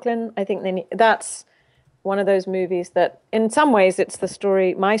seen Brooklyn, I think that's one of those movies that in some ways it's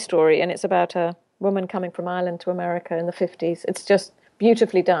my story, and it's about a woman coming from Ireland to America in the 50s. It's just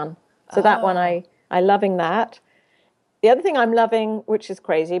beautifully done. So that one, I loving that. The other thing I'm loving, which is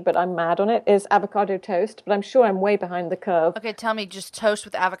crazy, but I'm mad on it, is avocado toast. But I'm sure I'm way behind the curve. Okay, tell me, just toast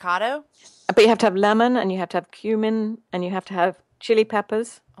with avocado? But you have to have lemon, and you have to have cumin, and you have to have chili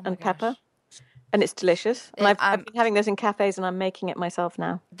peppers and pepper. And it's delicious. And I've been having those in cafes, and I'm making it myself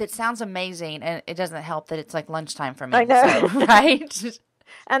now. That sounds amazing, and it doesn't help that it's like lunchtime for me. I know. So, right?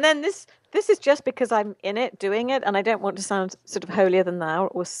 And then this is just because I'm in it, doing it, and I don't want to sound sort of holier than thou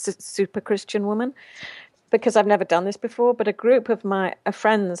or super Christian woman, because I've never done this before, but a group of my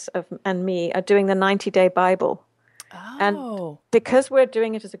friends and me are doing the 90-day Bible. Oh. And because we're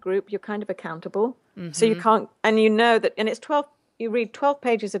doing it as a group, you're kind of accountable. So you can't, and you know that, and it's 12, you read 12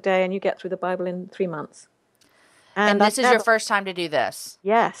 pages a day and you get through the Bible in 3 months. And this is your first time to do this?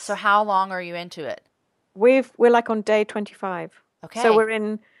 Yes. So how long are you into it? We're like on day 25. Okay. So we're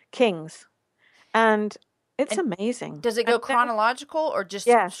in Kings. And it's amazing. Does it go chronological or just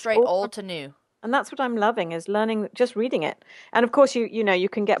straight old to new? And that's what I'm loving, is learning, just reading it. And of course, you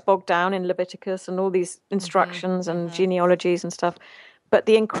can get bogged down in Leviticus and all these instructions and genealogies and stuff. But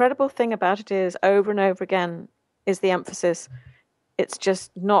the incredible thing about it is, over and over again, is the emphasis. It's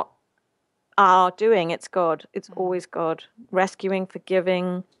just not our doing, it's God. It's always God. Rescuing,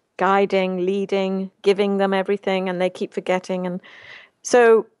 forgiving, guiding, leading, giving them everything, and they keep forgetting. And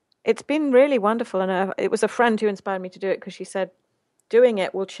so it's been really wonderful. And it was a friend who inspired me to do it, because she said, doing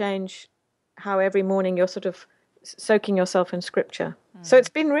it will change how every morning you're sort of soaking yourself in scripture. So it's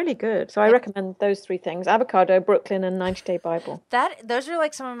been really good. So I recommend those 3 things: avocado, Brooklyn, and 90-day Bible. Those are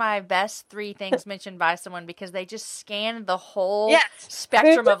like some of my best 3 things mentioned by someone, because they just scan the whole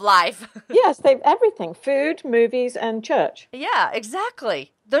spectrum of life. Yes, they've everything: food, movies, and church. Yeah,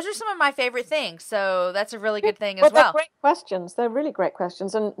 exactly. Those are some of my favorite things. So that's a really good thing as well. They're great questions. They're really great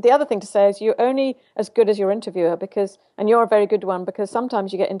questions. And the other thing to say is, you're only as good as your interviewer, and you're a very good one, because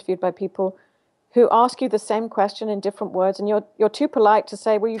sometimes you get interviewed by people who ask you the same question in different words, and you're too polite to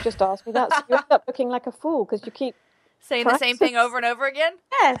say, well, you just asked me that. So you end up looking like a fool because you keep saying the same thing over and over again.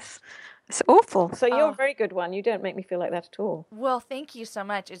 Yes. It's awful. So you're a very good one. You don't make me feel like that at all. Well, thank you so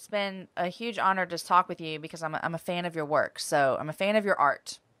much. It's been a huge honor to talk with you, because I'm a fan of your work. So I'm a fan of your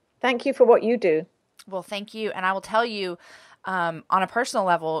art. Thank you for what you do. Well, thank you. And I will tell you, on a personal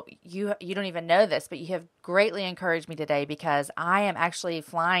level, you don't even know this, but you have greatly encouraged me today, because I am actually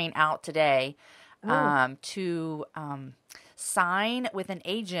flying out today to sign with an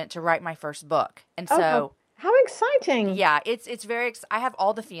agent to write my first book. And so How exciting. Yeah, it's very I have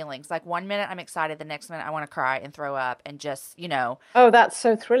all the feelings. Like, one minute I'm excited, the next minute I want to cry and throw up and just, Oh, that's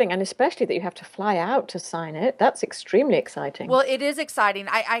so thrilling. And especially that you have to fly out to sign it. That's extremely exciting. Well, it is exciting.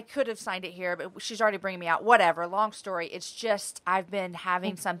 I could have signed it here, but she's already bringing me out. Whatever. Long story. It's just I've been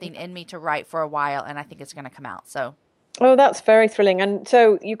having something in me to write for a while, and I think it's going to come out. So. Oh, that's very thrilling. And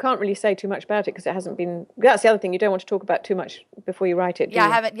so you can't really say too much about it because it hasn't been. That's the other thing. You don't want to talk about too much before you write it. Yeah, I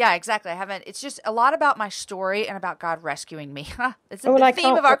haven't. Yeah, exactly. I haven't. It's just a lot about my story and about God rescuing me. It's the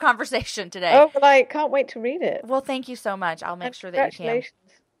theme of our conversation today. Oh, well, I can't wait to read it. Well, thank you so much. I'll make sure that you can.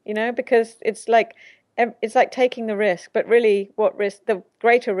 Congratulations. Because it's like taking the risk, but really, the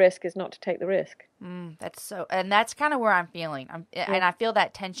greater risk is not to take the risk. That's kind of where I'm feeling. And I feel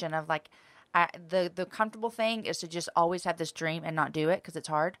that tension of like. The comfortable thing is to just always have this dream and not do it because it's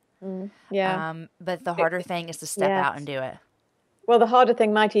hard. But the harder thing is to step out and do it. Well, the harder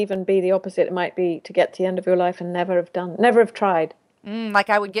thing might even be the opposite. It might be to get to the end of your life and never have tried. Like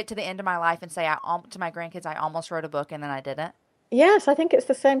I would get to the end of my life and say to my grandkids, I almost wrote a book and then I didn't. Yes, I think it's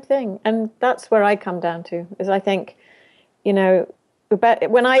the same thing. And that's where I come down to, is I think,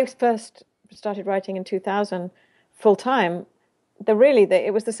 when I first started writing in 2000 full time,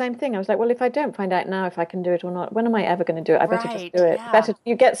 it was the same thing. I was like, well, if I don't find out now if I can do it or not, when am I ever going to do it? I better just do it. Yeah.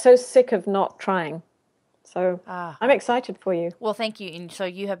 You get so sick of not trying. So I'm excited for you. Well, thank you. And so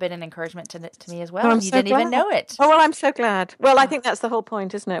you have been an encouragement to me as well. And you didn't even know it. Oh, well, I'm so glad. Well, I think that's the whole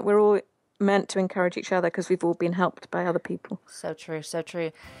point, isn't it? We're all meant to encourage each other because we've all been helped by other people. So true, so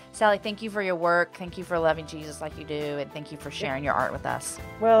true. Sally, thank you for your work. Thank you for loving Jesus like you do. And thank you for sharing your art with us.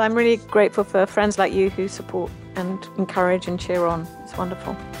 Well, I'm really grateful for friends like you who support and encourage and cheer on. It's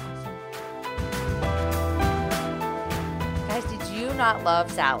wonderful. Guys, did you not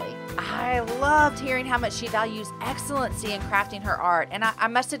love Sally? I loved hearing how much she values excellency in crafting her art. And I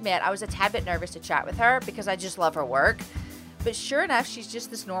must admit, I was a tad bit nervous to chat with her because I just love her work. But sure enough, she's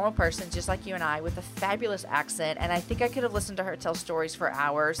just this normal person, just like you and I, with a fabulous accent. And I think I could have listened to her tell stories for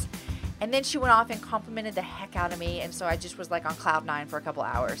hours. And then she went off and complimented the heck out of me. And so I just was like on cloud nine for a couple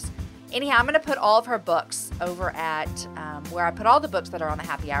hours. Anyhow, I'm going to put all of her books over at where I put all the books that are on the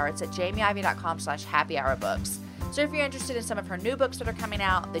happy hour. It's at jamieivy.com/happyhourbooks. So if you're interested in some of her new books that are coming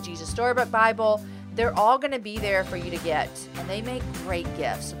out, the Jesus Storybook Bible, they're all going to be there for you to get. And they make great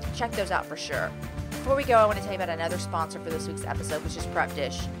gifts. So check those out for sure. Before we go, I want to tell you about another sponsor for this week's episode, which is Prep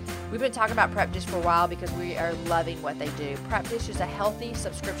Dish. We've been talking about Prep Dish for a while because we are loving what they do. Prep Dish is a healthy,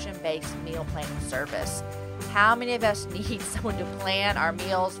 subscription-based meal planning service. How many of us need someone to plan our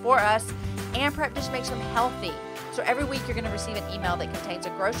meals for us? And Prep Dish makes them healthy. So every week you're going to receive an email that contains a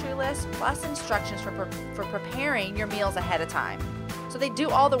grocery list plus instructions for preparing your meals ahead of time. So they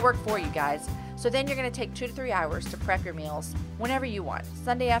do all the work for you guys. So then you're going to take 2 to 3 hours to prep your meals whenever you want.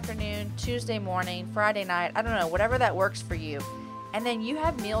 Sunday afternoon, Tuesday morning, Friday night, I don't know, whatever that works for you. And then you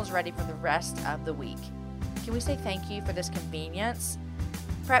have meals ready for the rest of the week. Can we say thank you for this convenience?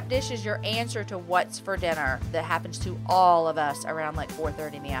 Prep Dish is your answer to what's for dinner that happens to all of us around like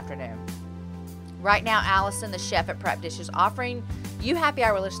 4:30 in the afternoon. Right now, Allison, the chef at Prep Dish, is offering you happy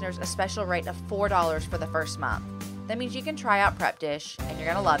hour listeners a special rate of $4 for the first month. That means you can try out Prep Dish and you're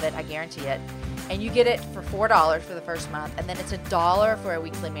going to love it, I guarantee it. And you get it for $4 for the first month, and then it's $1 for a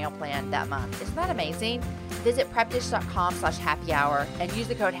weekly meal plan that month. Isn't that amazing? Visit prepdish.com/happyhour and use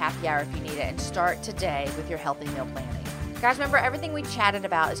the code happyhour if you need it, and start today with your healthy meal planning. Guys, remember, everything we chatted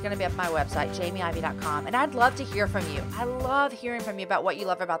about is going to be up on my website, jamieivy.com, and I'd love to hear from you. I love hearing from you about what you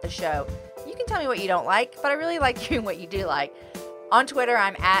love about the show. You can tell me what you don't like, but I really like hearing what you do like. On Twitter,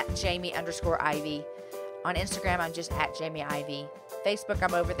 I'm at Jamie_Ivy. On Instagram, I'm just at Jamie Ivy. Facebook,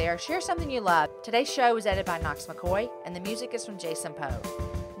 I'm over there. Share something you love. Today's show was edited by Knox McCoy, and the music is from Jason Poe.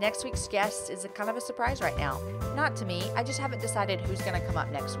 Next week's guest is kind of a surprise right now. Not to me. I just haven't decided who's going to come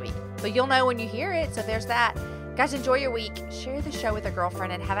up next week. But you'll know when you hear it, so there's that. Guys, enjoy your week. Share the show with a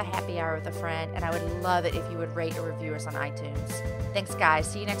girlfriend and have a happy hour with a friend. And I would love it if you would rate or review us on iTunes. Thanks, guys.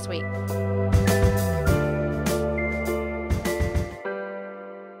 See you next week.